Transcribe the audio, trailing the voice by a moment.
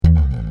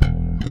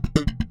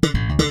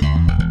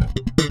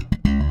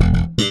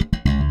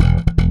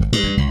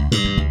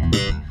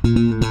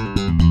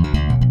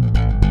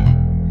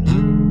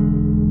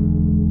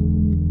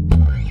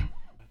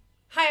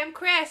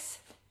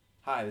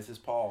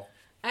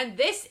And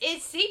this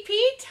is CP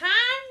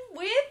time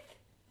with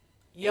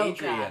yoga.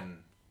 Adrian.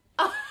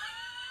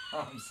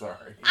 I'm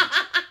sorry.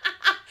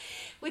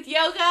 With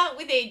yoga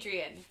with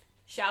Adrian.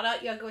 Shout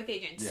out Yoga with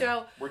Adrian. Yeah,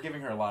 So we're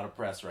giving her a lot of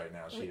press right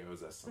now. She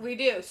owes us some. we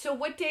do. So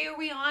what day are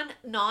we on?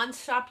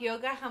 Non-stop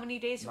yoga? How many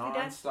days have we done?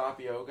 Non-stop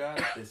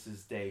yoga. This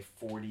is day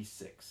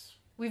 46.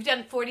 We've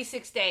done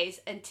 46 days,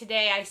 and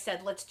today I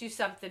said, let's do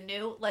something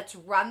new. Let's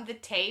run the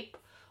tape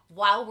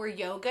while we're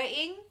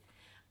yogaing.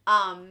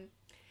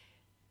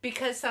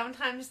 Because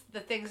sometimes the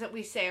things that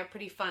we say are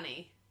pretty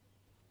funny.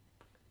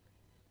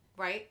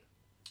 Right?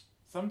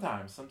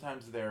 Sometimes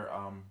they're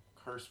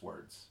curse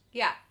words.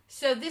 Yeah.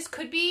 So this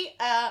could be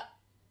a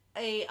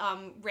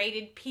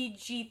rated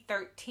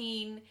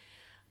PG-13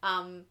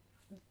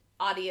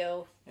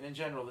 audio. And in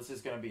general, this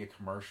is going to be a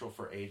commercial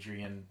for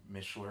Adrian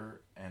Mishler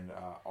and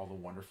all the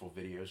wonderful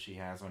videos she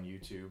has on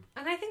YouTube.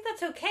 And I think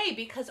that's okay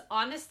because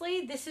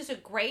honestly, this is a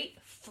great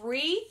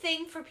free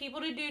thing for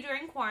people to do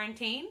during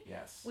quarantine.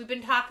 Yes. We've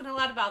been talking a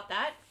lot about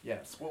that.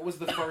 Yes. What was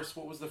the first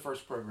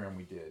program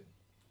we did?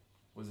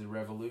 Was it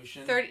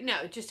Revolution?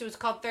 It was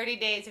called 30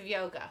 Days of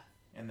Yoga.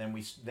 And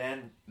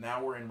then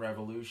now we're in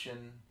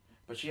Revolution,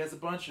 but she has a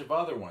bunch of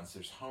other ones.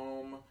 There's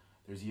Home,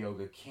 there's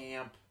Yoga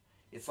Camp.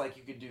 It's like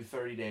you could do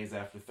 30 days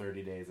after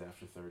 30 days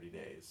after 30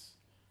 days.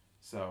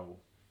 So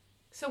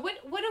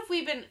what have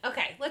we been...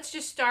 Okay, let's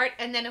just start,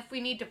 and then if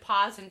we need to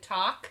pause and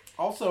talk...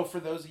 Also,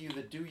 for those of you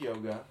that do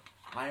yoga,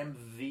 I am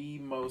the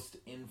most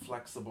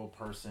inflexible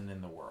person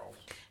in the world.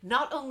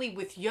 Not only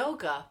with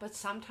yoga, but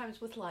sometimes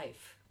with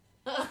life.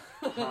 Ha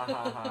ha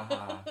ha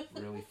ha.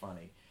 Really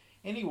funny.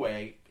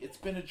 Anyway, it's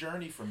been a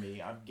journey for me.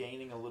 I'm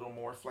gaining a little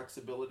more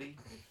flexibility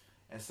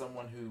as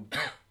someone who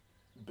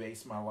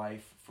based my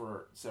life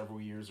for several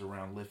years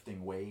around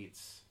lifting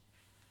weights.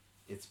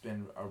 It's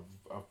been a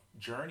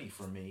journey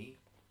for me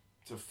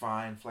to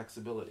find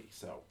flexibility.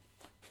 So,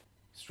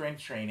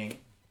 strength training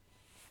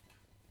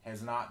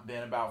has not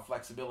been about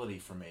flexibility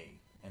for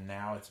me. And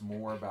now it's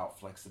more about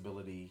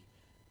flexibility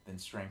than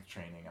strength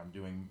training. I'm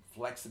doing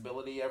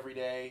flexibility every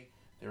day.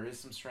 There is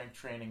some strength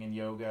training in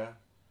yoga.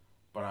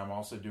 But I'm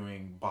also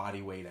doing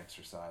body weight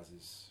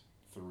exercises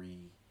 5-6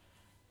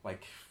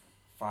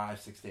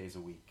 days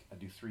a week. I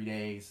do 3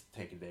 days,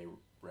 take a day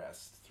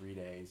rest, 3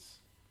 days.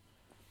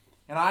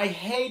 And I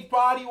hate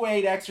body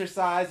weight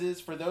exercises.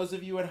 For those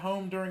of you at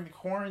home during the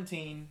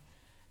quarantine,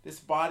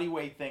 this body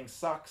weight thing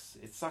sucks.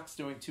 It sucks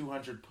doing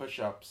 200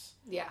 push-ups.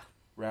 Yeah.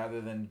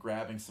 Rather than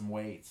grabbing some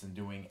weights and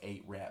doing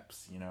 8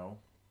 reps, you know?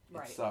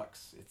 Right. It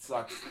sucks. It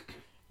sucks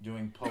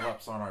doing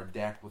pull-ups on our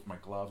deck with my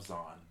gloves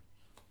on.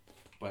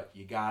 But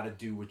you gotta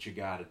do what you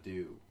gotta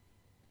do.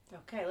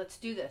 Okay, let's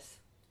do this.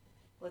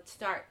 Let's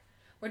start.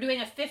 We're doing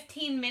a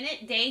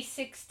 15-minute day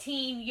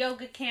 16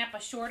 yoga camp,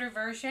 a shorter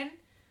version.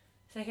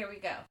 So here we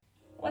go.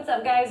 What's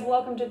up, guys?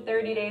 Welcome to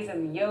 30 Days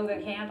of Yoga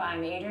Camp.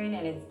 I'm Adrian,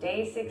 and it's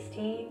day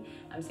 16.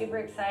 I'm super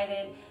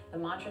excited. The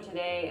mantra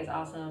today is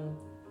awesome.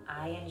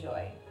 I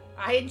enjoy.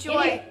 I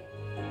enjoy.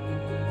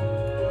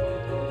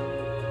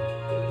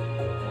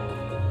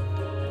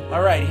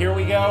 All right, here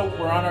we go.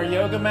 We're on our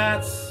yoga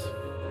mats,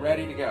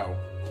 ready to go.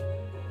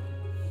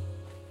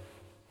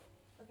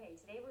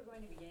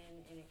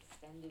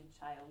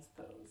 Child's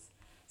pose.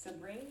 So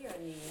bring your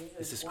knees.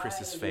 This is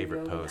Chris's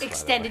favorite pose.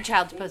 Extended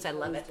child's pose. I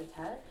love it.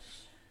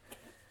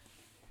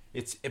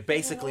 It's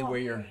basically where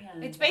you're.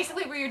 It's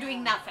basically where you're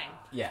doing nothing.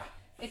 Yeah.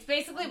 It's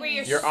basically where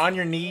you're on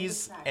your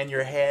knees and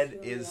your head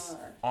is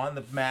on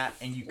the mat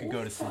and you could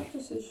go to sleep.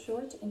 This is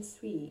short and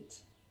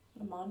sweet.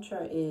 The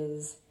mantra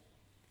is,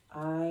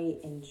 I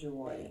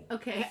enjoy.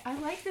 Okay, I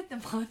like that the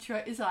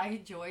mantra is I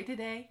enjoy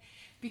today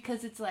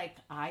because it's like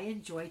I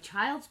enjoy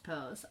child's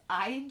pose.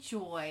 I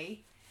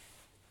enjoy.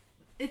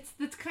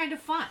 It's kind of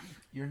fun.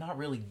 You're not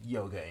really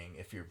yogaing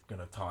if you're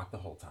gonna talk the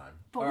whole time.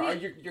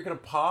 But you're gonna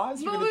pause.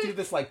 You're gonna do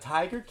this like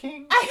Tiger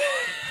King.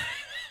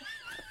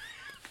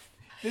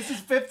 This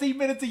is 15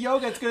 minutes of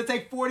yoga. It's gonna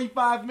take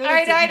 45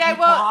 minutes. All right.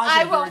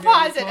 I won't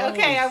pause it.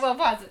 Okay, I will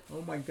pause it.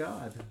 Oh my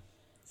God.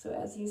 So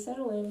as you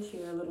settle into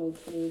your little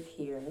cave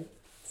here,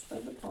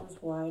 spread the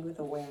palms wide with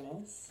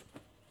awareness.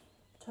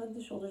 Tug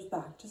the shoulders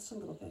back just a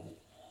little bit.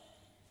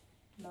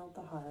 Melt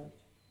the heart.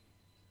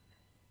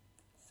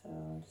 So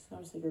just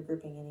notice if you're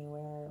gripping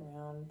anywhere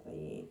around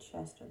the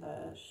chest or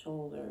the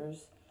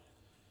shoulders.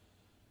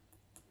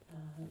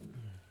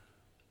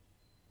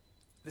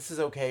 This is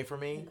okay for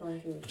me.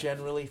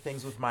 Generally,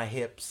 things with my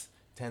hips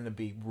tend to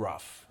be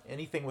rough.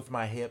 Anything with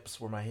my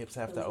hips, where my hips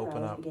have to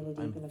open up,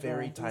 I'm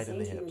very tight in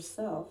the hips.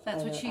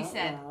 That's what she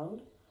said.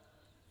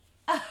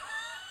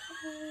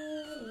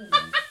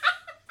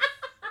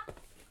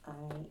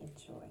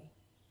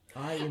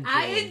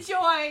 I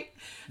enjoy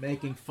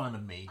making fun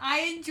of me.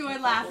 I enjoy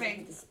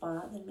laughing. The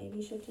spot, then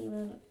maybe shift it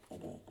around a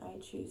bit. I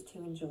choose to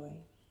enjoy.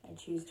 I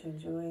choose to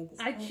enjoy this.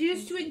 I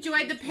choose to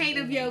enjoy the pain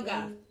of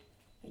yoga.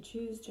 I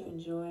choose to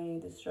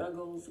enjoy the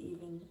struggles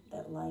even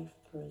that life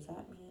throws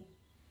at me.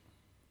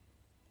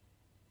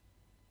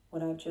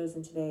 What I've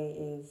chosen today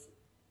is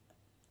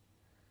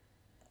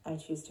I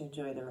choose to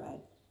enjoy the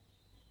ride.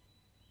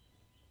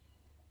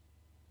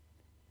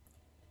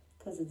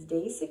 because it's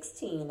day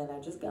 16 and I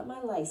just got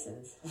my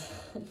license.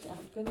 I'm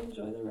going to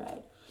enjoy the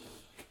ride.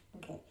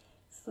 Okay,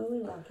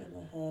 slowly rocking the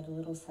head a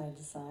little side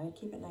to side.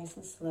 Keep it nice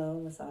and slow,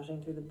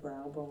 massaging through the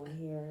brow bone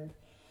here,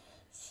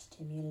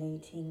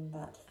 stimulating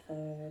that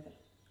third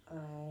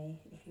eye,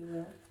 if you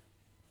will.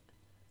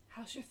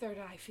 How's your third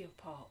eye feel,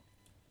 Paul?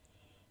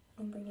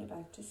 And bring it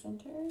back to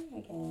center.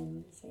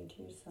 Again, say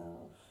to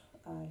yourself,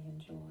 I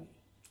enjoy.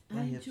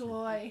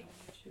 Enjoy. I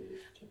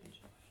choose to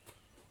enjoy.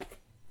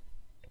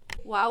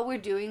 While we're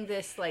doing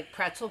this like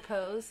pretzel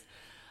pose,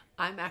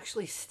 I'm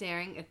actually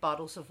staring at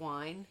bottles of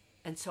wine.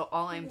 And so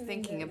all I'm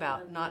thinking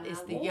about not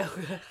is the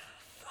yoga.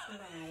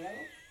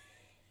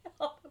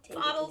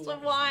 Bottles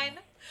of wine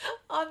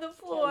on the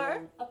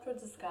floor. Up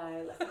towards the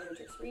sky, left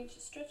fingertips reach,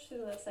 stretch through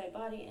the left side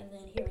body, and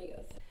then here we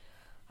go.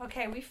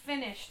 Okay, we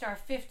finished our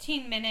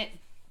 15-minute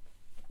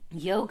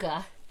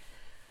yoga.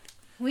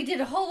 We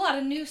did a whole lot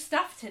of new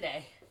stuff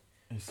today.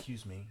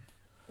 Excuse me.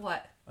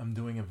 What? I'm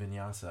doing a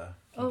vinyasa.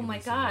 Can you Oh give my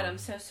me some God, room? I'm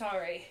so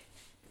sorry.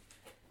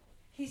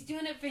 He's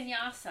doing a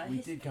vinyasa.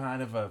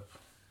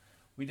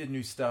 We did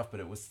new stuff, but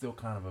it was still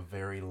kind of a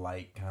very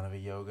light kind of a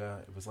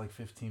yoga. It was like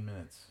 15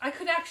 minutes. I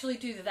could actually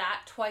do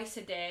that twice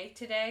a day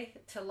today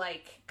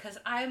because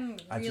I'm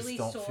really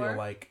sore. I just don't feel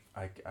like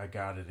I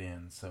got it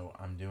in, so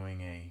I'm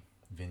doing a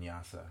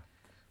vinyasa.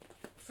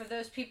 For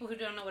those people who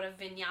don't know what a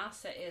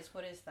vinyasa is,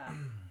 what is that?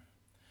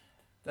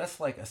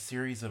 That's like a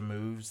series of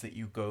moves that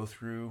you go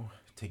through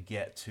to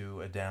get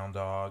to a down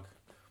dog.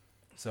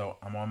 So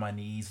I'm on my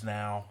knees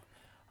now.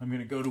 I'm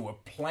going to go to a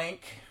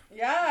plank.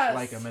 Yes.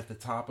 Like I'm at the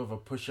top of a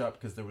push-up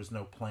because there was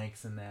no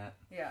planks in that.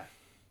 Yeah.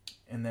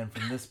 And then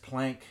from this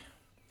plank,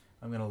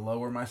 I'm going to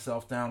lower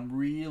myself down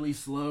really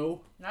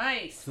slow.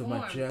 Nice. So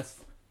my chest,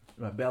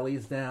 my belly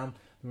is down.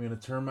 I'm going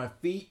to turn my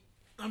feet.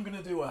 I'm going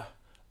to do a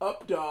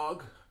up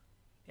dog.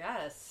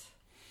 Yes.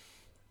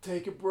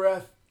 Take a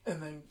breath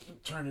and then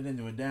turn it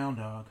into a down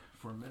dog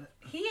for a minute.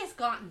 He has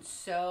gotten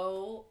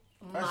so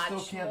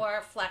much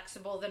more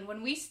flexible than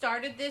when we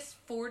started this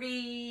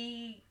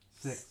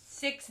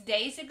 46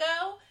 days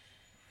ago.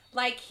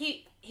 Like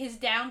his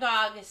down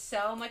dog is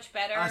so much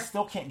better. I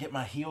still can't get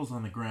my heels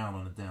on the ground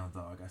on a down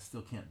dog. I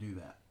still can't do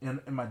that.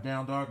 And my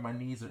down dog, my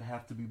knees would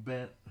have to be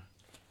bent.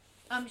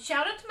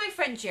 Shout out to my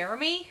friend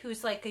Jeremy,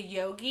 who's like a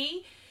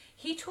yogi.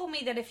 He told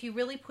me that if you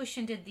really push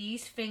into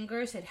these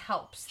fingers, it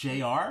helps.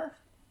 JR?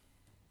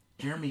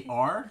 Jeremy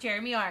R?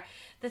 Jeremy R.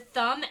 The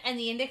thumb and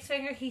the index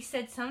finger, he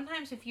said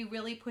sometimes if you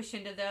really push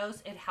into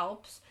those, it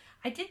helps.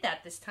 I did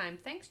that this time.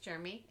 Thanks,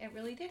 Jeremy. It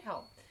really did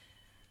help.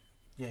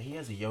 Yeah, he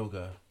has a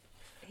yoga.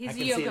 He's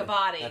a yoga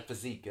body. That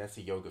physique, that's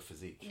a yoga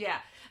physique. Yeah.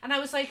 And I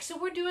was like, so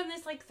we're doing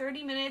this like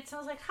 30 minutes. I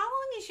was like, how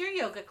long is your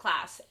yoga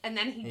class? And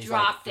then he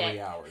dropped like 3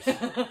 it. hours.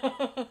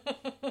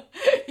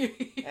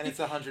 And it's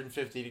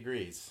 150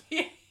 degrees.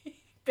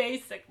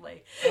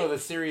 Basically. Oh, the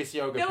serious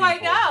yoga No, people. I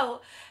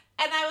know.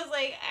 And I was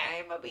like,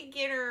 I'm a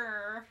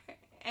beginner.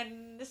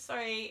 And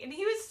sorry. And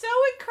he was so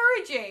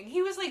encouraging.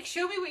 He was like,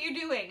 show me what you're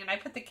doing. And I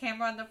put the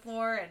camera on the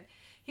floor and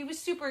he was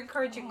super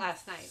encouraging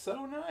last night.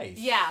 So nice.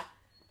 Yeah.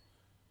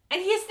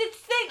 And he has this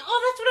thing.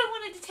 Oh, that's what I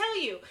wanted to tell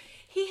you.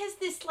 He has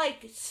this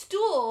like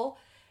stool,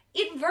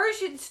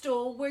 inversion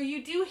stool, where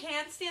you do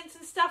handstands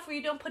and stuff where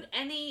you don't put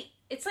any.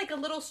 It's like a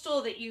little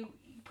stool that you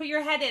put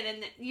your head in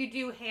and you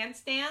do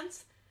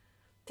handstands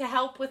to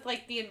help with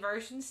like the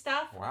inversion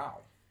stuff.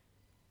 Wow.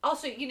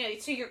 Also,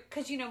 so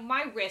because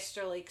my wrists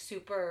are like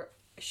super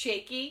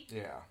shaky.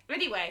 Yeah.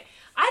 Anyway,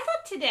 I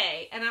thought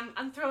today, and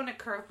I'm throwing a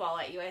curveball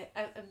at you.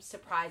 I'm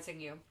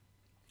surprising you.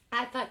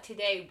 I thought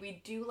today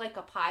we'd do like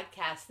a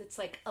podcast that's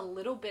like a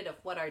little bit of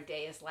what our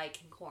day is like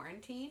in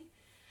quarantine.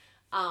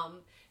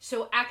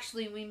 So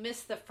actually we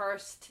missed the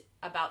first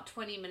about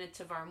 20 minutes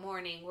of our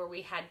morning where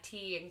we had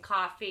tea and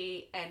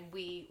coffee and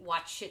we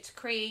watched Schitt's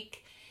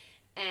Creek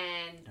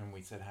and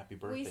we said happy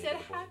birthday. We said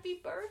happy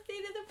birthday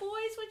to the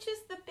boys, which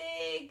is the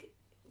big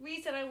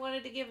reason I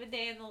wanted to give a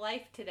day in the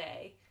life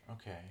today.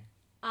 Okay.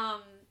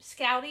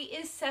 Scouty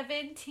is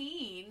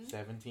 17.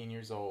 17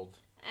 years old.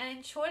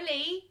 And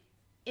Charlie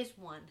is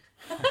 1.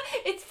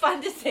 It's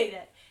fun to say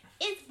that.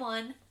 It's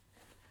 1.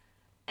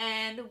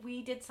 And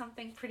we did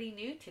something pretty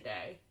new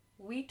today.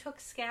 We took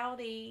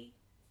Scouty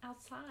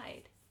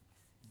outside.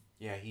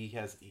 Yeah,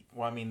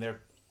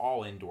 they're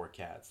all indoor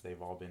cats.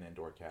 They've all been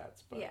indoor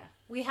cats. But yeah,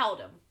 we held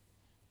him.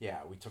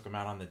 Yeah, we took him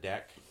out on the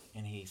deck,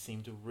 and he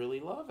seemed to really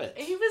love it.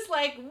 He was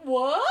like,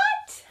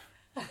 what?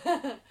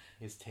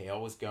 His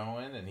tail was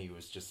going, and he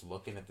was just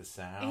looking at the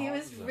sounds. He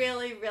was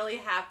really, really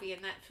happy,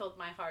 and that filled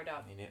my heart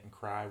up. He didn't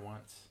cry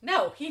once.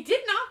 No, he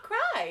did not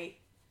cry.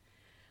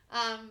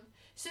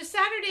 So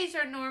Saturdays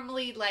are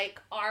normally like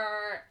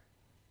our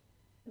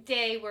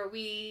day where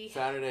we...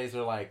 Saturdays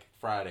are like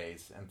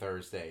Fridays and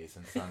Thursdays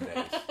and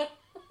Sundays.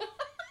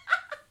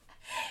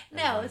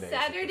 No,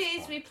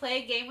 Saturdays we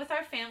play a game with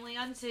our family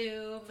on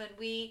Zoom, and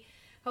we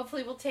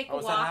hopefully we'll take a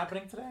walk. Is that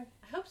happening today?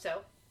 I hope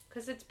so,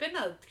 because it's been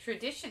a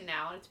tradition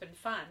now, and it's been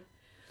fun.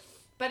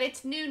 But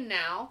it's noon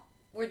now.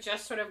 We're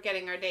just sort of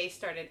getting our day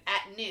started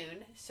at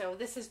noon. So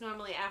this is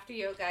normally after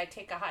yoga. I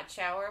take a hot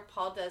shower.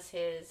 Paul does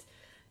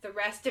the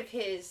rest of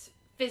his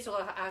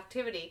physical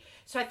activity.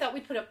 So I thought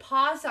we'd put a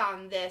pause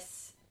on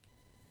this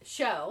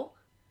show,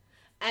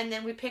 and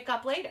then we pick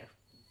up later.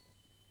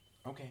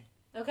 Okay.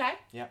 Okay?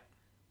 Yeah.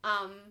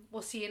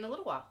 We'll see you in a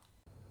little while.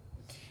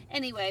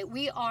 Anyway,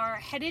 we are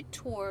headed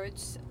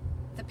towards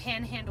the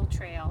Panhandle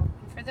Trail.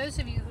 And for those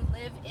of you who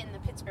live in the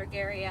Pittsburgh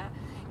area,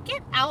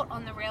 get out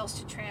on the Rails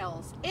to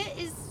Trails. It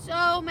is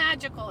so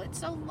magical. It's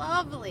so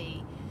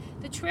lovely.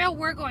 The trail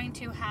we're going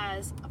to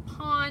has a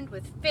pond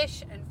with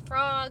fish and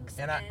frogs.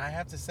 And I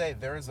have to say,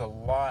 there are a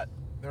lot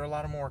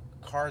of more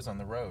cars on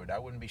the road. I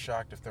wouldn't be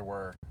shocked if there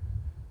were.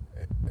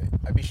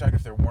 I'd be shocked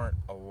if there weren't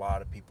a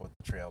lot of people at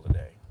the trail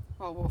today.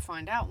 Well, we'll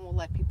find out and we'll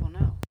let people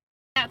know.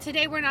 Now,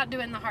 today we're not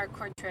doing the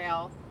hardcore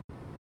trail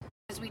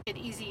because we did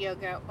easy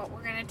yoga, but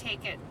we're going to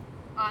take it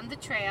on the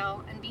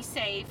trail and be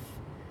safe.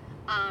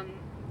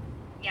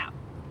 Yeah.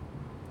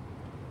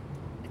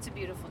 It's a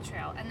beautiful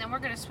trail. And then we're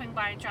going to swing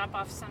by and drop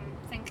off some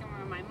thinking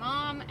from my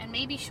mom, and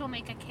maybe she'll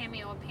make a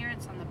cameo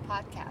appearance on the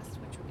podcast,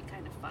 which would be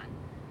kind of fun.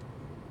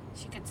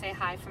 She could say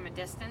hi from a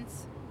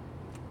distance.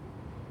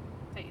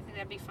 Don't you think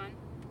that'd be fun?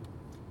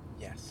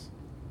 Yes.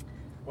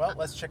 Well,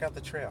 let's check out the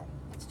trail.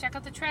 Let's check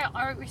out the trail.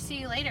 All right, we'll see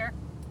you later.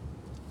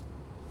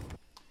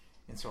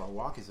 And so our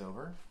walk is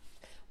over.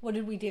 What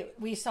did we do?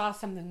 We saw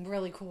something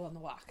really cool on the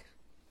walk.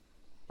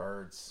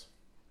 Birds.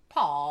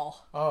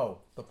 Paul. Oh,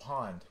 the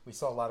pond. We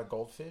saw a lot of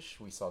goldfish.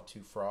 We saw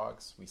 2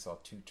 frogs. We saw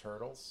 2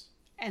 turtles.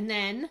 And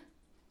then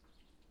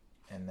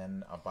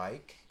a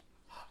bike.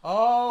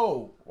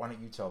 Oh, why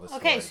don't you tell the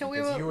story? Okay, so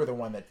because you were the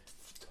one that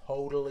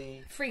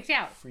totally freaked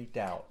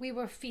out. We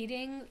were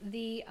feeding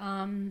the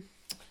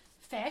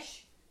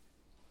fish,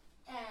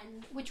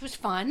 and which was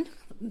fun,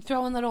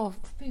 throwing little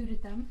food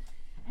at them.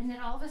 And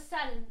then all of a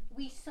sudden,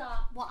 we saw,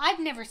 well, I've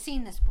never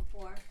seen this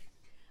before.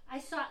 I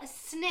saw a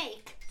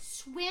snake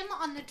swim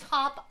on the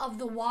top of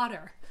the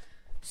water.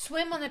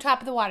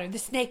 The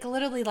snake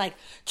literally like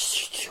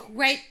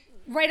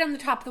right on the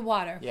top of the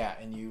water. Yeah,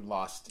 and you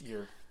lost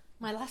your...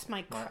 I lost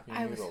my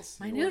noodles.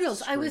 My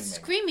noodles. I was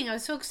screaming. I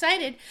was so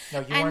excited. No,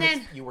 you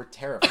weren't. You were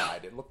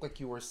terrified. It looked like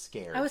you were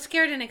scared. I was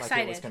scared and excited.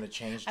 Like it was going to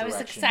change direction. I was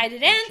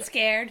excited and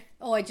scared.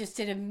 Oh, I just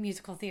did a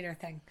musical theater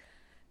thing.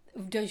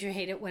 Don't you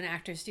hate it when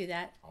actors do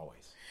that?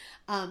 Always.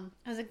 I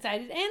was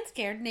excited and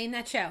scared. Name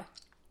that show.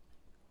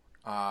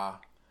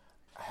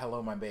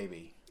 Hello, My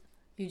Baby.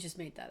 You just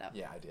made that up.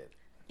 Yeah, I did.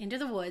 Into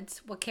the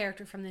Woods. What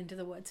character from Into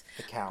the Woods?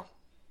 The cow.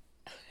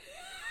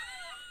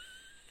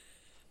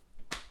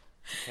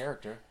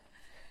 Character.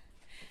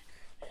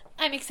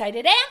 I'm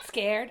excited and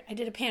scared. I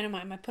did a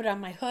pantomime. I put on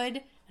my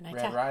hood and I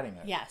Red Riding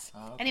Hood. Yes.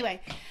 Oh, okay. Anyway,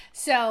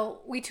 so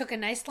we took a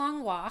nice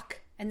long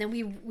walk, and then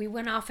we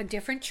went off a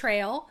different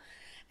trail.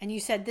 And you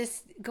said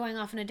this going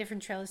off on a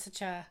different trail is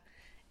such a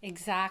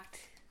exact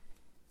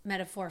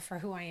metaphor for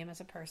who I am as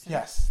a person.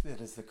 Yes, it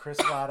is the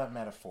Chris Latta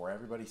metaphor.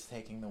 Everybody's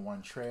taking the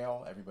one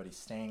trail. Everybody's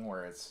staying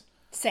where it's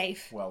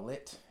safe, well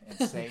lit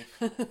and safe.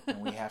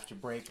 And we have to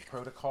break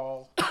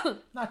protocol.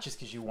 Not just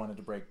because you wanted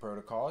to break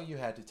protocol. You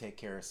had to take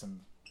care of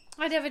some...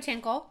 I'd have a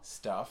tinkle.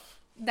 Stuff.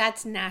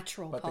 That's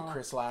natural, but Paul. the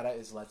Chris Latta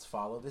is let's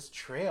follow this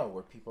trail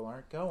where people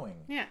aren't going.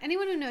 Yeah,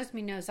 anyone who knows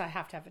me knows I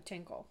have to have a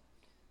tinkle.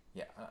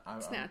 Yeah.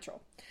 It's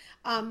natural.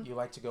 You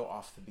like to go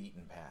off the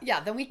beaten path. Yeah,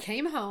 then we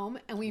came home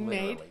and we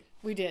Literally.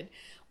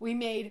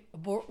 made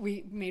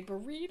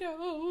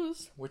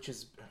burritos. Which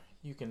is,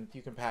 you can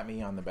pat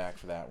me on the back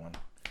for that one.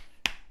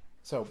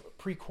 So,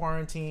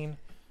 pre-quarantine,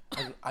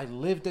 I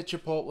lived at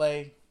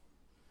Chipotle.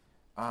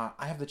 I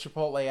have the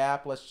Chipotle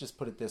app. Let's just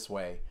put it this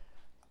way.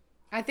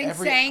 I think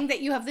saying that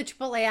you have the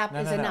Chipotle app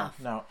is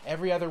enough. No,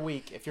 every other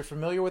week, if you're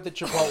familiar with the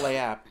Chipotle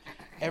app,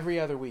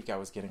 every other week I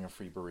was getting a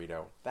free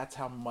burrito. That's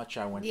how much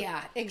I went to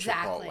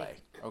Chipotle.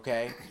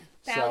 Okay?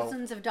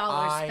 Thousands of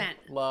dollars spent.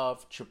 I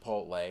love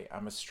Chipotle.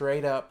 I'm a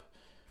straight up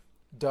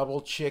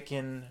double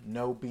chicken,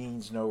 no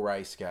beans, no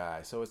rice guy.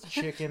 So it's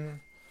chicken,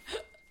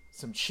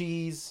 some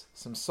cheese,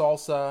 some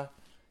salsa.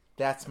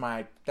 That's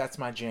my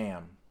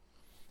jam.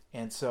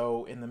 And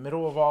so in the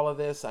middle of all of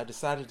this, I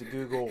decided to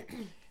Google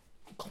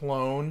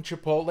clone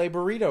Chipotle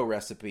burrito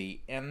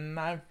recipe, and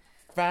I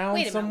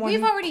found someone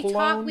We've already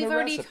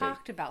recipe.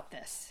 talked about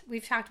this.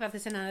 We've talked about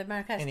this in another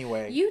podcast.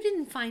 Anyway, you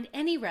didn't find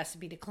any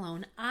recipe to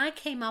clone. I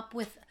came up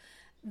with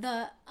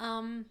the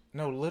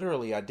No,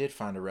 literally, I did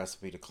find a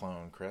recipe to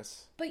clone,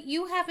 Chris. But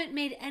you haven't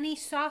made any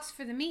sauce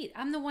for the meat.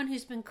 I'm the one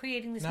who's been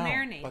creating this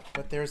marinade.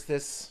 But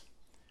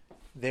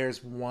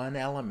there's one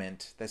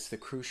element that's the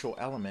crucial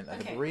element of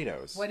the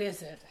burritos. What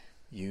is it?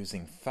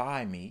 Using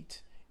thigh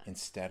meat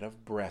instead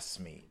of breast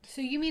meat. So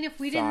you mean if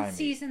we didn't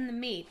season the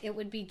meat, it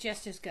would be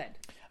just as good?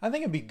 I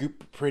think it'd be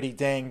pretty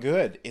dang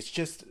good. It's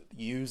just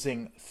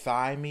using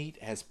thigh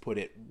meat has put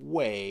it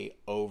way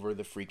over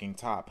the freaking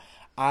top.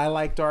 I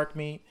like dark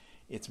meat.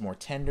 It's more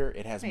tender.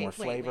 It has more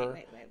flavor.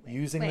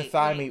 Using the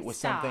thigh meat was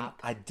something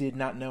I did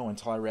not know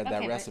until I read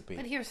that recipe.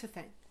 But here's the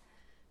thing.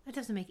 That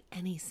doesn't make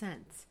any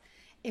sense.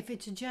 If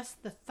it's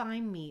just the thigh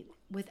meat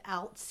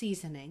without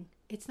seasoning,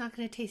 it's not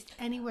going to taste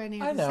anywhere near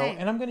the same. I know,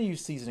 and I'm going to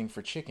use seasoning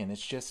for chicken.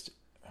 It's just,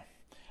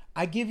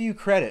 I give you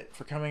credit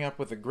for coming up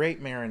with a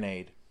great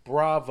marinade.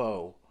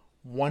 Bravo.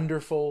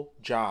 wonderful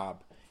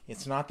job.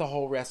 It's not the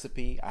whole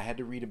recipe. I had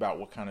to read about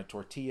what kind of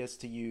tortillas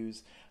to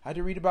use. I had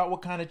to read about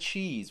what kind of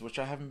cheese, which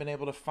I haven't been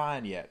able to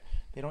find yet.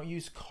 They don't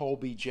use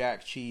Colby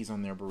Jack cheese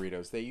on their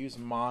burritos. They use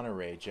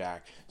Monterey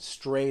Jack.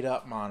 Straight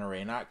up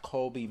Monterey, not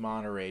Colby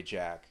Monterey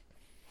Jack.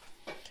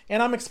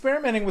 And I'm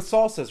experimenting with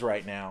salsas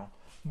right now.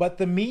 But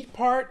the meat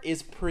part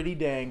is pretty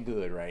dang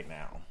good right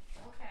now.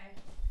 Okay.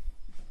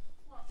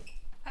 Well,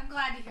 I'm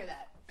glad to hear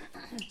that.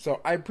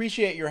 So I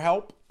appreciate your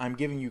help. I'm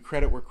giving you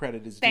credit where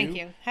credit is due. Thank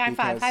you. High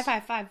five, high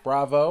five, five.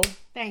 Bravo.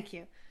 Thank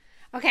you.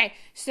 Okay,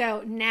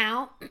 so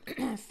now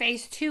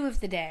phase 2 of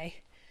the day.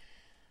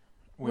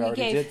 We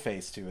already did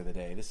phase 2 of the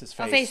day. This is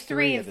phase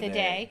 3 of the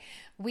day.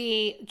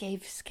 We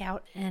gave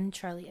Scout and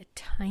Charlie a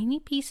tiny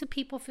piece of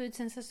people food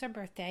since it's their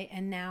birthday,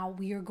 and now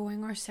we are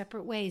going our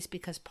separate ways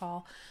because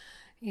Paul,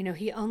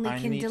 he only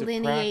can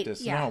delineate. To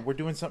practice. Yeah. No, we're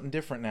doing something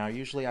different now.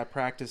 Usually I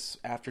practice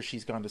after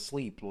she's gone to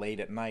sleep late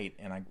at night,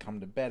 and I come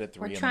to bed at 3 in the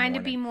morning. We're trying to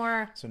be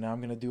more. So now I'm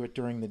going to do it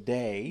during the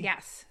day.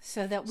 Yes,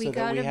 so that we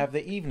have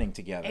the evening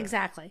together.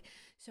 Exactly.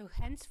 So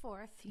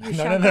henceforth, you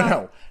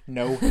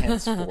No,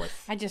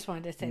 henceforth. I just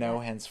wanted to say no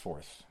that.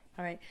 Henceforth.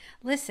 All right.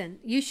 Listen,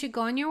 you should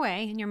go on your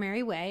way, in your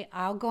merry way.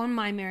 I'll go on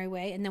my merry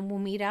way, and then we'll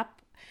meet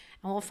up,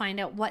 and we'll find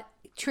out what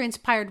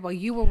transpired while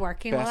you were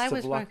working. Best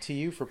of luck to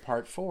you for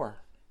part 4.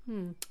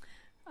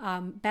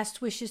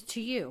 Best wishes to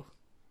you.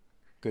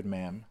 Good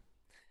ma'am.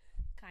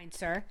 Kind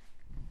sir.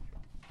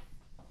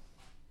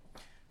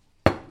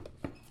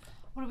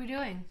 What are we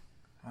doing?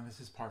 Oh,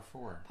 this is part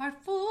 4. Part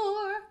 4.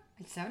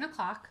 It's 7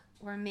 o'clock.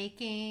 We're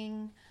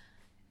making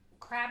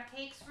crab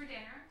cakes for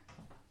dinner.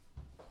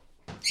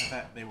 I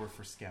thought they were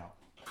for Scout.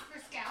 For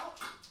Scout?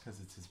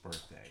 Because it's his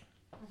birthday.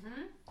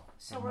 Mm-hmm.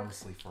 So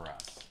mostly for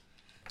us.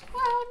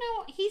 Well,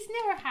 no, he's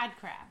never had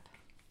crab.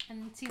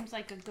 And it seems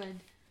like a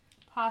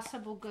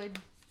possible good,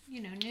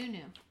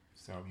 new.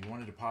 So you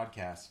wanted a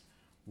podcast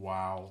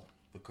while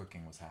the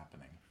cooking was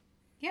happening.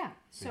 Yeah.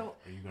 So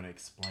are you going to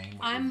explain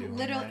what you're doing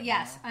right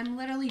Yes, now? I'm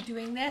literally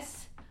doing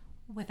this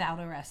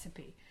without a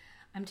recipe.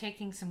 I'm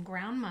taking some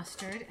ground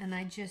mustard, and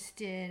I just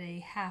did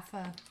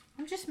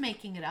I'm just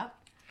making it up.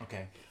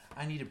 Okay.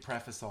 I need to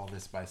preface all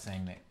this by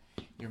saying that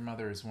your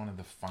mother is one of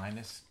the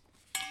finest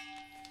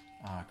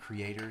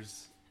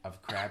creators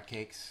of crab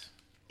cakes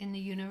in the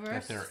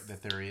universe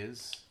that there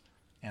is.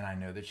 And I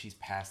know that she's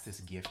passed this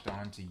gift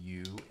on to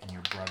you and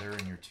your brother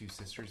and your 2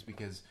 sisters,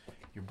 because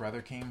your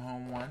brother came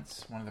home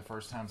once, one of the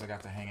first times I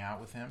got to hang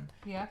out with him.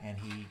 Yeah. And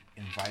he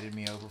invited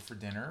me over for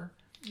dinner.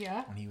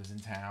 Yeah. When he was in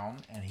town,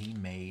 and he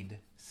made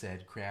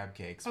said crab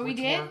cakes. Oh, which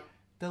he did? were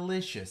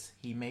delicious.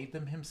 He made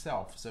them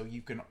himself, so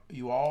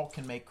you all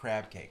can make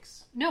crab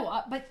cakes.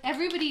 No, but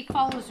everybody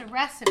follows a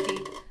recipe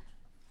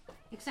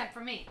except for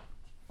me.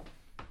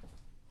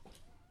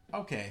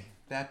 Okay,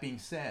 that being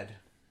said,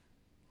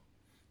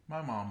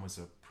 my mom was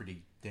a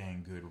pretty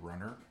dang good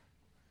runner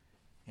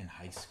in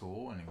high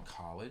school and in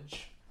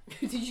college.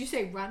 Did you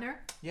say runner?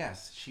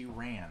 Yes, she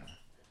ran.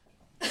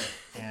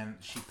 And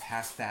she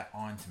passed that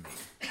on to me.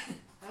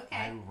 Okay.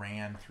 I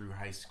ran through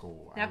high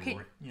school. Now,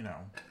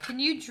 can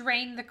you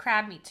drain the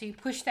crab meat? So you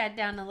push that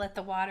down and let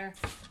the water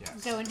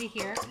go into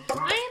here.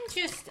 I am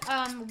just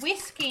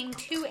whisking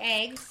 2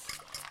 eggs,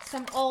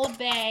 some Old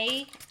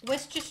Bay,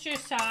 Worcestershire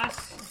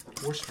sauce.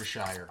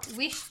 Worcestershire.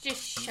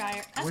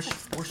 Worcestershire.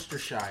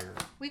 Worcestershire.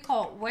 We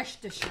call it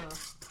Worcestershire.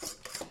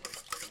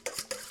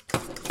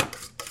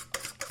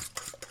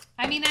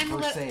 I mean,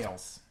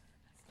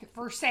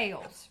 For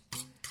sales.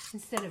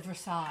 Instead of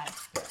Versailles.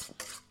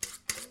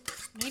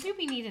 Maybe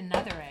we need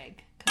another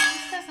egg, because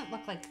this doesn't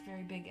look like a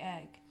very big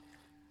egg.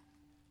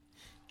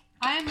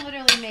 I am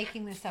literally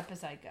making this up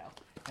as I go.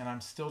 And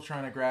I'm still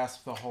trying to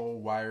grasp the whole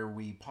why are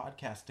we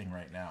podcasting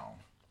right now?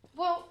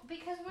 Well,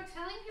 because we're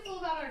telling people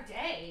about our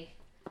day.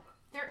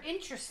 They're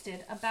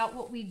interested about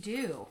what we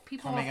do.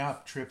 Coming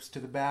up, trips to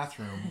the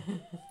bathroom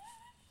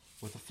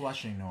with a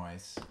flushing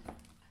noise.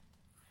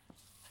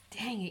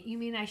 Dang it, you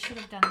mean I should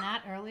have done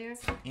that earlier?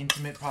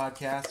 Intimate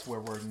podcasts where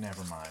we're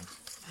never mind.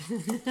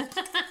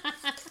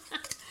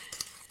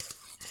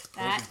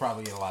 Those would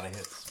probably get a lot of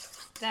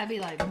hits. That'd be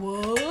like,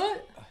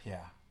 what? Yeah.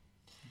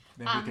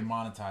 Then we can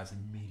monetize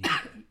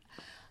immediately.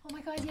 Oh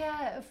my god,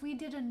 yeah. If we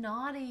did a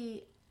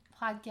naughty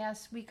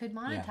podcast, we could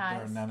monetize. Yeah,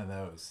 there are none of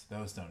those.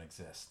 Those don't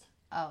exist.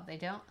 Oh, they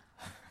don't?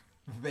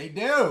 They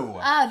do.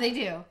 Oh, they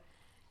do.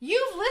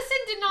 You've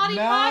listened to naughty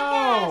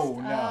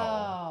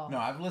podcasts? No.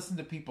 I've listened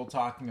to people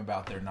talking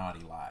about their naughty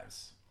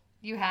lives.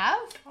 You have?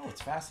 Oh,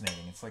 it's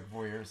fascinating. It's like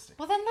voyeuristic.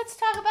 Well, then let's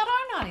talk about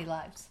our naughty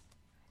lives.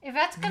 If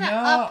that's going to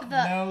up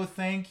the... No,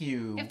 thank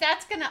you. If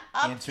that's going to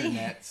up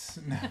Internets.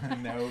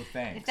 No,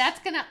 thanks. If that's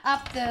going to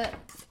up the...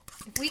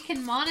 If we can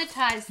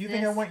monetize this... Do you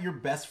think I want your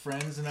best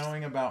friends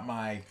knowing about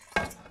my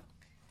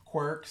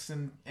quirks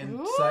and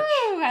Ooh, such?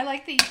 I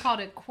like that you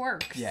called it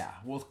quirks. Yeah,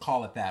 we'll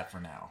call it that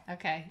for now.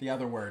 Okay. The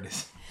other word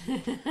is...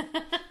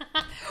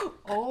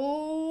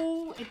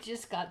 Oh, it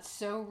just got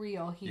so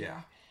real here. Yeah.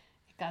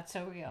 It got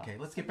so real. Okay,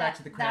 let's get back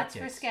to the crab cakes.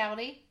 That's for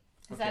Scouty.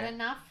 Is that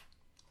enough?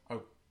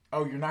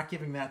 Oh, you're not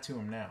giving that to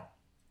him now.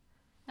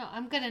 No,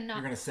 I'm going to not.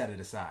 You're going to set it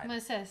aside. I'm going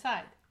to set it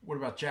aside. What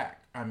about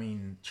Jack? I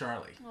mean,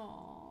 Charlie.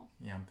 Oh.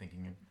 Yeah, I'm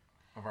thinking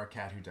of our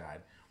cat who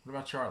died. What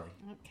about Charlie?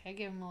 Okay,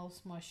 give him a little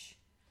smush.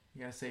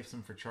 You gotta save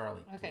some for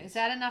Charlie. Okay, please. is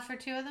that enough for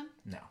 2 of them?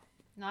 No.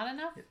 Not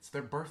enough? It's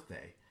their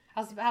birthday.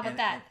 How about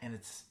that? And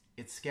it's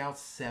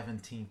Scout's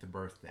 17th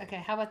birthday.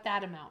 Okay, how about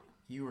that amount?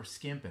 You were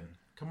skimping.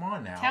 Come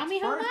on now. Tell me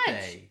it's how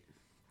birthday. much.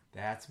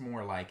 That's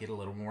more like it. A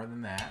little more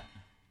than that.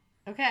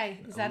 Okay,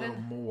 is that a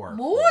little more?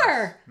 More?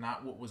 Please.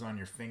 Not what was on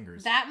your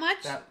fingers. That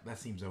much? That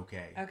seems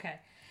okay. Okay.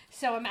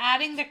 So I'm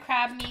adding the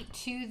crab meat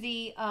to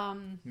the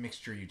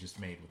mixture you just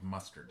made with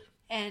mustard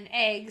and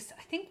eggs.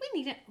 I think we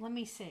need it. Let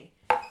me see.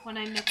 When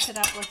I mix it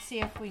up, let's see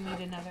if we need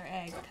another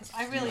egg. Because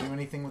I really Do you do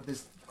anything with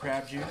this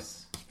crab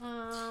juice? You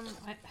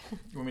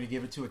want me to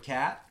give it to a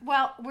cat?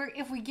 Well,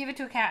 if we give it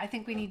to a cat, I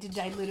think we need to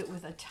dilute it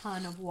with a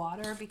ton of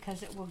water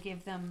because it will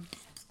give them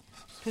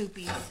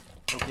poopies.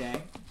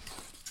 Okay.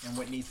 And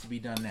what needs to be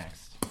done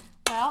next?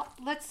 Well,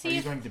 let's see. Are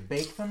you going to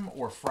bake them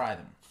or fry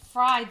them?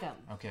 Fry them.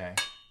 Okay.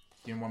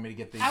 Do you want me to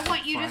get the I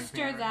want you to frying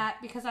stir pan that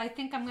because I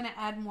think I'm going to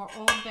add more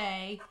Old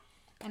Bay,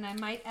 and I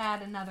might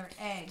add another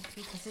egg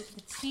because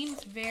it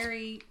seems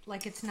very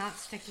like it's not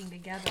sticking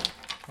together.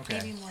 Okay.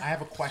 Maybe more. I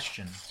have a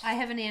question. I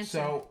have an answer.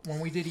 So when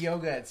we did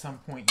yoga, at some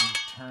point you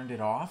turned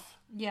it off.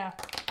 Yeah.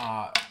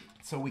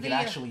 So we could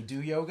actually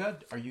do yoga.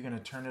 Are you going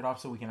to turn it off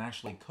so we can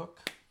actually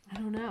cook? I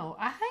don't know.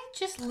 I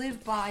just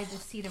live by the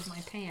seat of my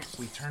pants.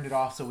 We turned it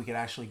off so we could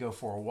actually go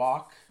for a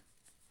walk.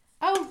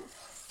 Oh,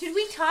 did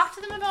we talk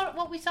to them about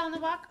what we saw on the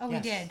walk? Oh,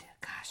 Yes. we did.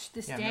 Gosh,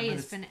 this day remember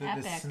has been the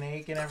epic. The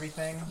snake and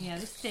everything. Yeah,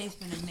 this day's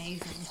been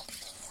amazing.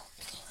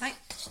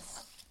 That's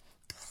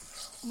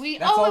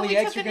all the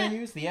eggs you're going to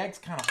use? The eggs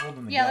kind of hold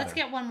them together. Yeah, let's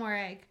get one more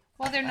egg.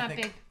 Well, they're not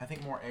big. I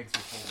think more eggs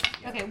will hold it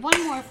together. Okay,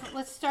 one more.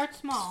 Let's start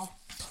small.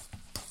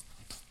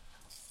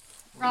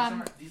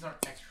 Well, these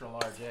aren't extra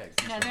large eggs.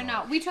 No, they're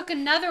not. We took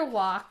another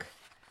walk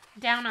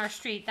down our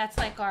street. That's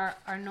like our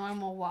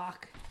normal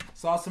walk.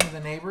 Saw some of the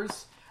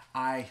neighbors.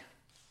 I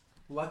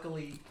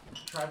luckily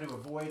tried to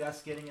avoid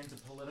us getting into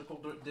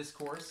political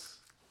discourse.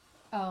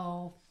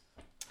 Oh.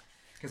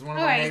 Because one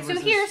of our neighbors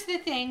so here's the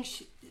thing.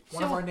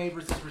 One of our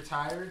neighbors is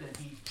retired, and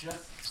he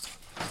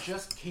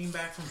just came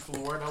back from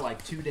Florida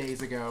like 2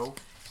 days ago,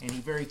 and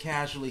he very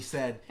casually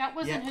said... That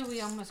wasn't who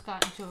we almost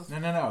got into.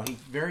 No. He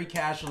very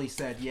casually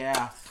said,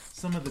 yeah,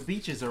 some of the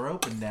beaches are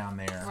open down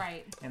there.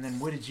 Right. And then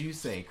what did you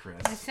say,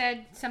 Chris? I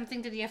said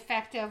something to the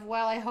effect of,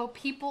 well, I hope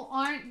people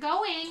aren't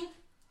going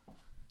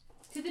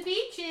to the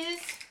beaches.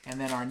 And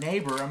then our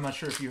neighbor, I'm not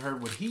sure if you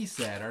heard what he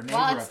said. Our neighbor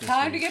well, it's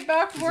time to get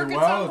back to work.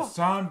 It's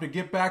time to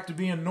get back to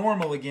being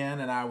normal again.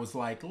 And I was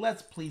like,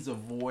 let's please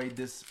avoid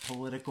this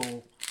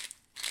political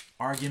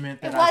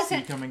argument that I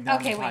see coming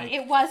down the pipe.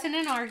 It wasn't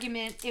an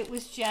argument. It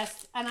was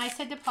just, and I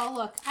said to Paul,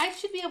 look, I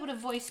should be able to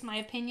voice my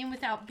opinion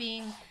without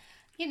being,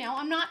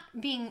 I'm not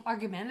being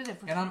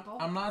argumentative with people.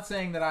 I'm not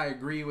saying that I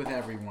agree with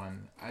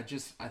everyone. I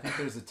think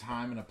there's a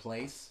time and a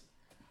place,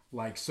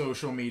 like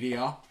social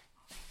media.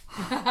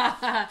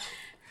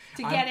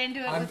 To get into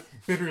it. I'm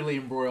bitterly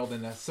embroiled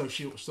in a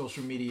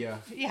social media.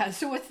 Yeah,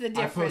 so what's the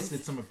difference? I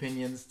posted some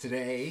opinions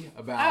today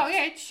about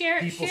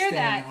people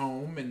staying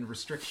home and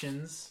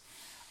restrictions.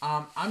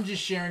 I'm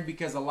just sharing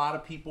because a lot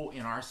of people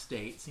in our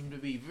state seem to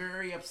be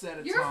very upset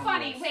at You're Tom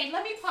funny. Wolf. Wait,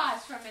 let me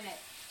pause for a minute.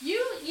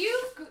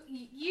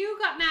 You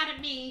got mad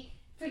at me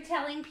for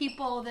telling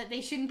people that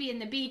they shouldn't be in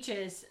the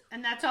beaches,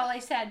 and that's all I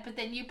said, but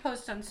then you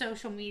post on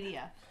social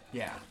media.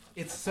 Yeah.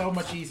 It's so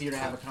much easier to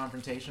have a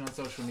confrontation on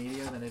social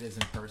media than it is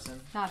in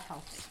person. Not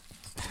healthy.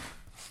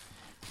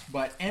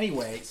 But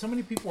anyway, so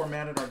many people are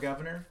mad at our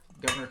governor,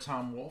 Governor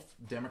Tom Wolf,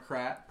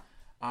 Democrat,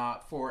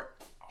 for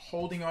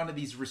holding on to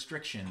these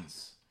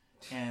restrictions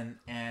and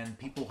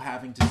people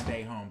having to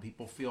stay home.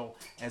 People feel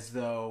as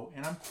though,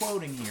 and I'm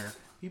quoting here,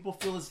 people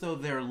feel as though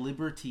their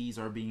liberties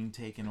are being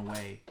taken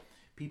away.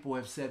 People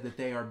have said that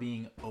they are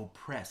being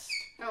oppressed.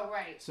 Oh,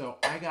 right. So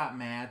I got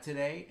mad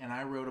today, and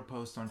I wrote a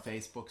post on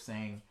Facebook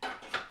saying,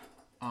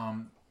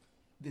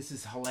 this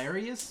is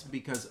hilarious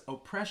because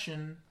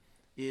oppression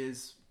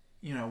is,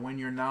 when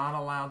you're not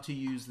allowed to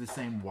use the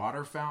same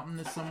water fountain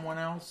as someone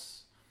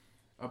else.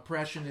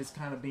 Oppression is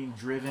kind of being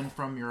driven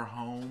from your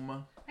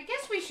home. I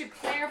guess we should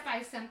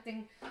clarify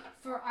something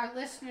for our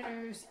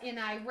listeners in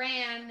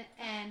Iran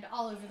and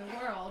all over the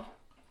world.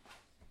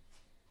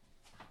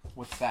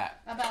 What's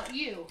that? About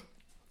you.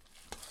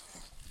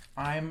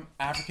 I'm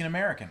African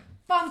American.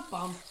 Bum,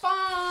 bum,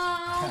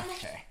 bum.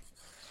 Okay.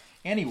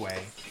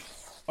 Anyway,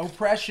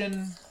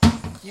 oppression,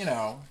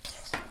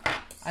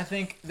 I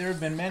think there have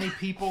been many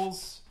people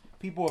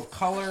of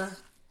color,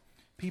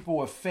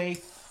 people of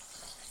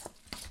faith,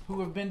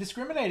 who have been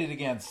discriminated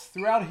against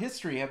throughout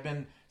history, have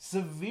been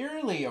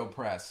severely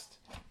oppressed.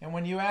 And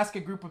when you ask a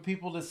group of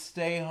people to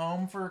stay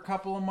home for a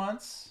couple of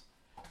months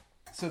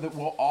so that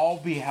we'll all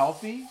be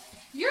healthy...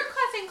 You're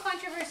causing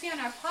controversy on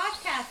our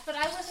podcast, but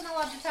I wasn't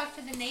allowed to talk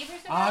to the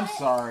neighbors about it. I'm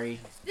sorry.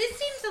 This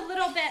seems a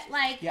little bit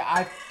like...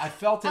 Yeah, I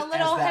felt it a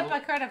little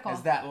hypocritical.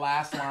 As that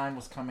last line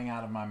was coming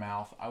out of my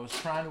mouth. I was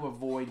trying to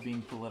avoid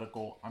being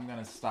political. I'm going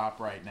to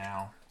stop right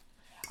now.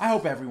 I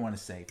hope everyone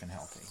is safe and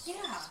healthy.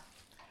 Yeah.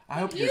 I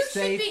hope You you're should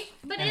safe. be,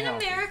 but and in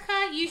healthy. America,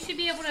 you should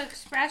be able to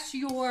express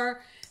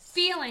your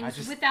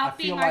feelings I without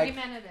feel being like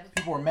argumentative.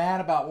 People are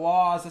mad about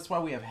laws. That's why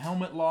we have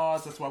helmet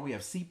laws. That's why we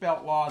have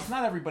seatbelt laws.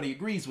 Not everybody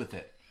agrees with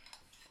it.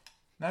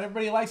 Not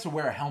everybody likes to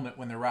wear a helmet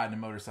when they're riding a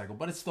motorcycle,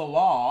 but it's the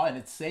law and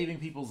it's saving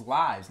people's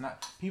lives.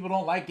 People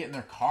don't like getting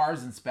their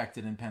cars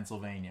inspected in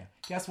Pennsylvania.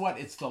 Guess what?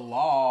 It's the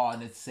law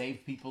and it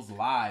saved people's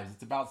lives.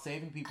 It's about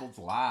saving people's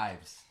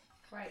lives.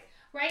 Right.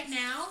 Right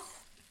now,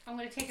 I'm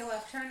going to take a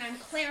left turn. I'm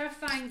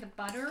clarifying the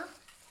butter.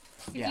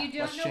 If Yeah, you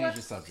don't let's know change what,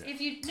 the subject.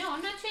 No,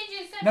 I'm not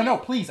changing the subject. No,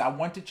 please. I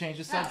want to change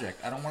the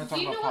subject. I don't want to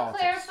Do talk you about know what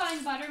politics.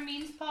 clarifying butter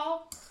means,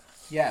 Paul?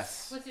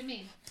 Yes. What's it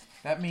mean?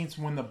 That means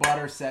when the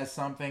butter says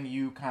something,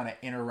 you kind of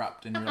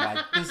interrupt and you're like,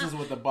 this is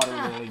what the butter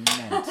really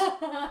meant.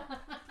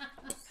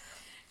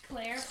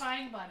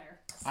 Clarifying butter.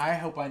 I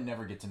hope I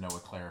never get to know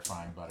what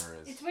clarifying butter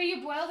is. It's where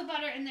you boil the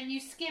butter and then you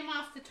skim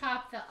off the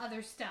top the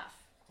other stuff.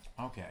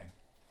 Okay.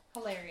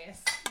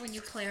 Hilarious when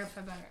you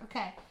clarify butter.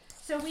 Okay.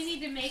 So we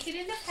need to make it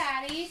into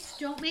patties.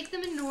 Don't make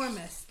them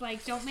enormous.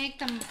 Like, don't make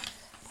them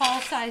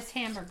Paul-sized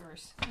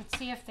hamburgers. Let's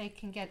see if they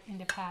can get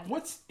into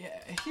patties.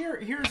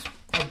 Here's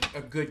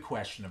a good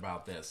question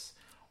about this.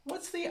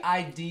 What's the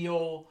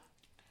ideal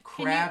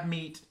crab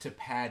meat to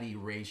patty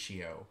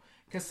ratio?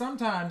 Because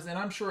sometimes, and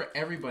I'm sure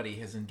everybody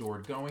has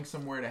endured going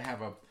somewhere to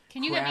have a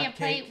Can you crab get me a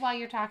plate cake. while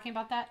you're talking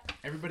about that?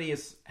 Everybody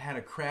has had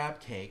a crab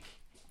cake,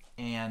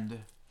 and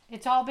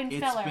It's all been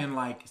it's filler. been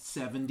like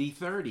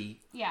 70-30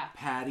 Yeah.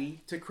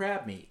 patty to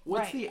crab meat.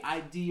 What's Right. the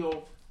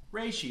ideal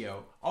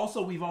ratio?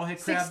 Also, we've all had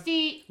crab.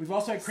 60, We've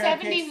also had crab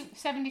 70, cakes.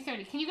 70,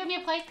 30. Can you get me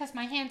a plate? Because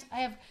my hands,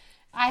 I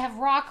have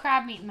raw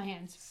crab meat in my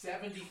hands.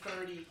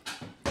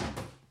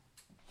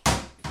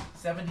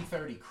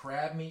 70-30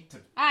 crab meat to...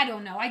 I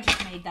don't know. I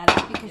just made that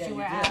up because Yeah, you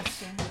were you did.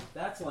 asking.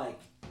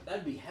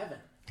 That'd be heaven.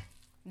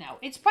 No,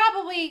 it's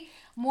probably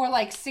more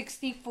like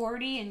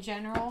 60-40 in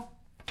general.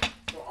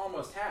 Well,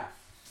 almost half.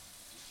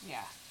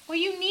 Yeah. Well,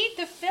 you need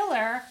the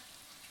filler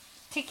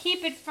to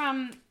keep it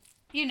from,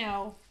 you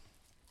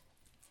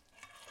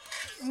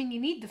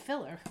need the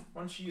filler.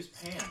 Why don't you use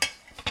pans?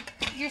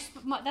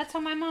 That's how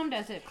my mom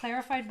does it.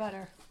 Clarified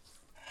butter.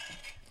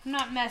 I'm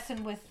not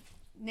messing with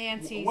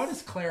Nancy's. What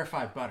is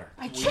clarified butter?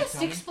 I Will you just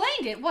tell me?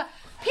 explained it. What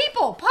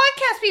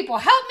podcast people,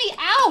 help me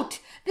out.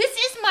 This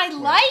is my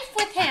life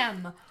with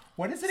him.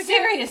 What is it again?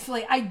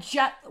 Seriously,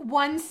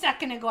 1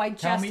 second ago I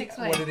Tell just me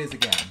explained. what it is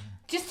again.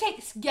 Just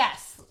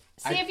guess.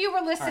 See if you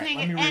were listening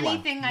All right, at let me rewind.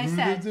 anything I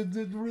said.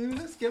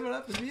 Let's give it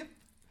up.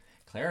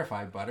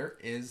 Clarified butter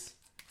is...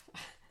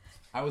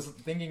 I was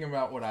thinking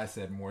about what I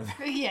said more than...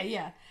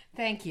 Yeah.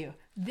 Thank you.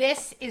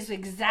 This is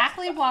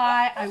exactly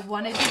why I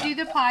wanted to do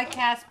the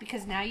podcast,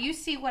 because now you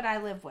see what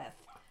I live with.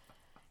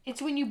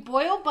 It's when you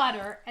boil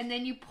butter and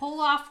then you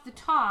pull off the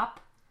top,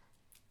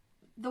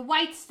 the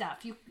white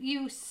stuff.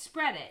 You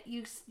spread it.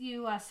 You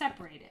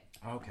separate it.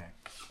 Okay.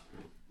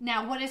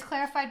 Now, what is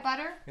clarified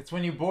butter? It's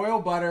when you boil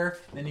butter,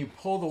 then you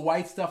pull the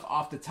white stuff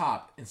off the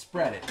top and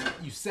spread it.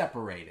 You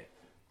separate it.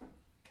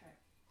 Okay.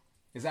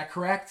 Is that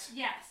correct?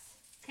 Yes.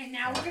 Okay,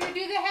 now we're going to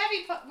do the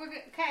heavy part.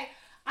 Okay.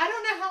 I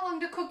don't know how long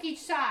to cook each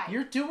side.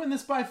 You're doing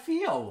this by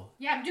feel.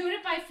 Yeah, I'm doing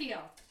it by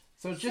feel.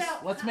 So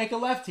let's make a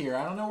left here.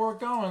 I don't know where we're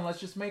going. Let's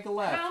just make a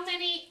left. How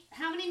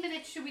many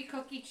minutes should we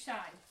cook each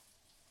side?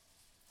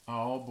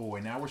 Oh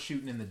boy, now we're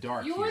shooting in the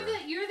dark You're here.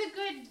 the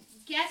good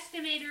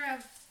guesstimator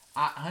of.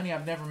 Honey,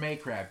 I've never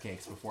made crab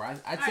cakes before. I'd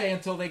say right.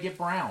 until they get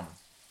brown.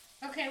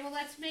 Okay, well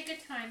let's make a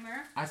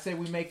timer. I say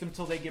we make them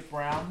till they get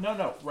brown.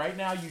 No. Right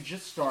now you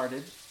just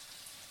started.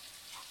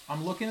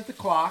 I'm looking at the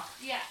clock.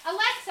 Yeah,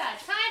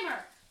 Alexa, timer.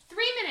 3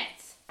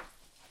 minutes.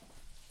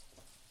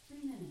 3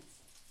 minutes.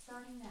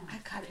 Starting now. I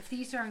God, if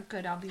these aren't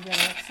good, I'll be really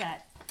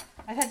upset.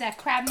 I've had that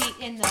crab meat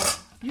in the.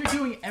 You're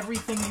doing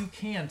everything you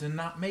can to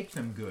not make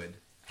them good.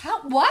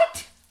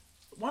 What?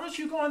 Why don't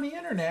you go on the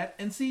internet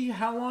and see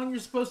how long you're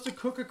supposed to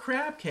cook a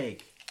crab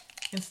cake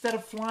instead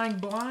of flying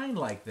blind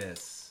like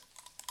this?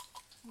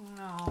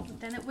 No, but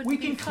then it would We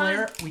be can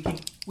fun.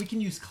 we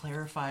can use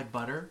clarified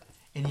butter,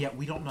 and yet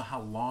we don't know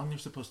how long they're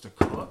supposed to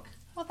cook.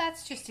 Well,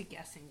 that's just a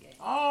guessing game.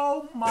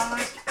 Oh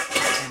my!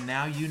 And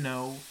now you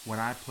know what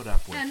I put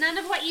up with No, none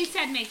of what you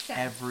said makes sense.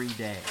 every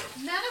day.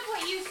 None of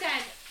what you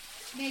said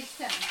makes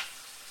sense.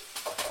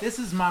 This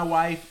is my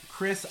wife,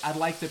 Chris. I'd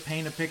like to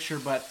paint a picture,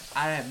 but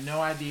I have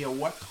no idea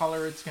what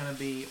color it's going to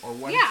be or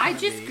what Yeah, it's I going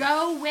to be. just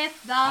go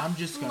with the I'm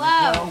just flow.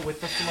 going to go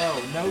with the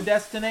flow. No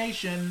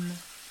destination,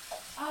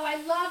 Oh, I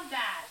love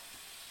that.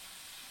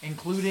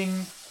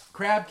 including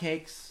crab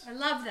cakes. I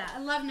love that. I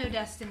love no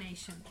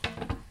destination.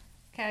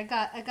 Okay,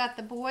 I got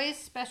the boys'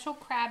 special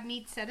crab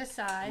meat set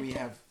aside. We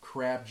have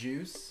crab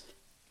juice.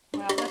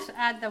 Well, let's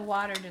add the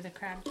water to the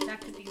crab.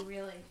 That could be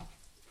really.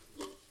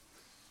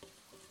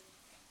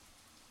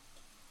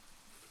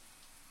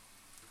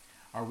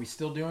 Are we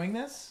still doing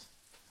this?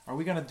 Are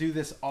we going to do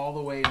this all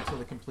the way until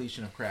the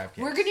completion of crab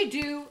cakes? We're going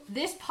to do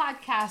this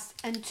podcast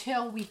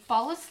until we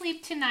fall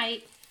asleep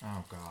tonight,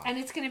 Oh, God. and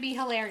it's going to be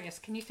hilarious.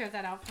 Can you throw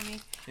that out for me?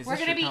 Is We're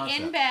this going to be your in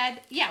concept?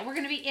 bed. Yeah, we're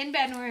going to be in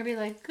bed, and we're going to be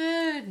like,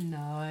 good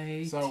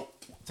night. So,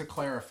 to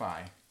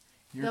clarify,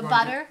 You're the going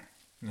butter.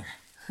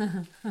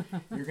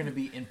 You're going to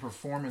be in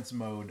performance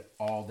mode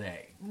all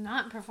day. I'm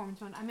not in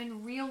performance mode. I'm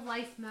in real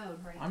life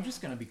mode right now. I'm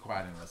just going to be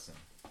quiet and listen.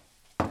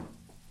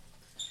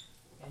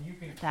 And you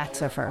can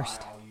That's a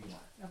first. all you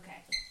want.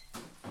 Okay.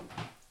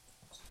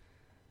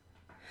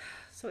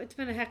 So it's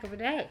been a heck of a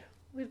day.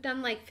 We've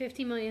done like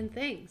 50 million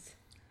things.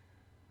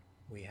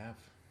 We have.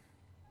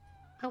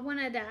 I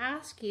wanted to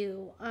ask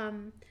you,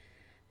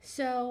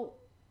 so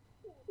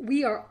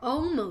we are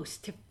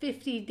almost to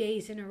 50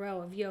 days in a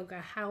row of yoga.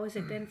 How has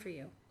it been for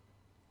you?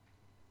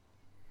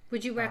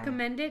 Would you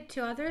recommend it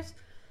to others?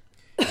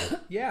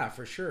 Yeah,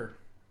 for sure.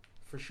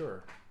 For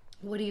sure.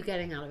 What are you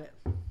getting out of it?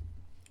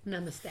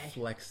 Namaste.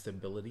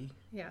 Flexibility.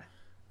 Yeah.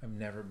 I've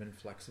never been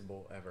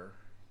flexible ever.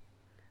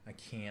 I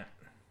can't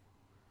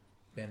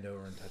bend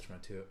over and touch my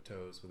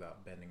toes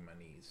without bending my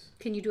knees.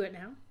 Can you do it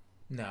now?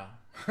 No.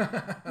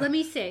 Let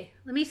me see.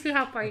 Let me see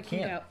how far you can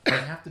Can't. go. I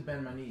have to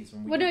bend my knees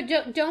when we Well, do.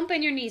 no, don't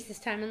bend your knees this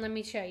time, and let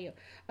me show you.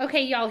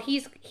 Okay, y'all,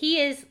 he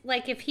is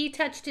like if he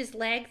touched his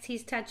legs,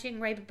 he's touching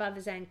right above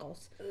his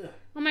ankles.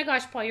 Oh my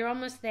gosh, Paul, you're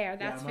almost there.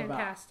 That's I'm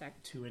fantastic.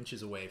 About 2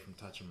 inches away from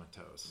touching my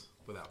toes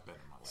without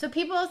bending my legs. So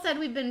people have said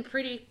we've been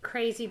pretty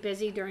crazy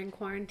busy during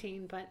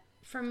quarantine, but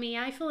for me,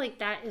 I feel like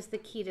that is the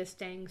key to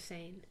staying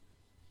sane.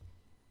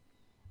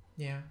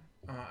 Yeah,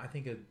 I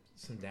think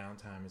some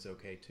downtime is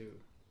okay too.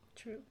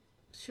 True.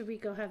 Should we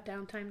go have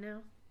downtime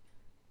now?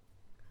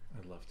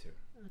 I'd love to.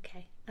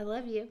 Okay. I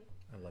love you.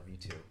 I love you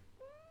too.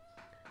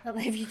 I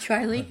love you,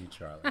 Charlie. Love you,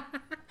 Charlie.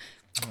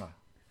 Mwah.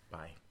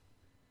 Bye.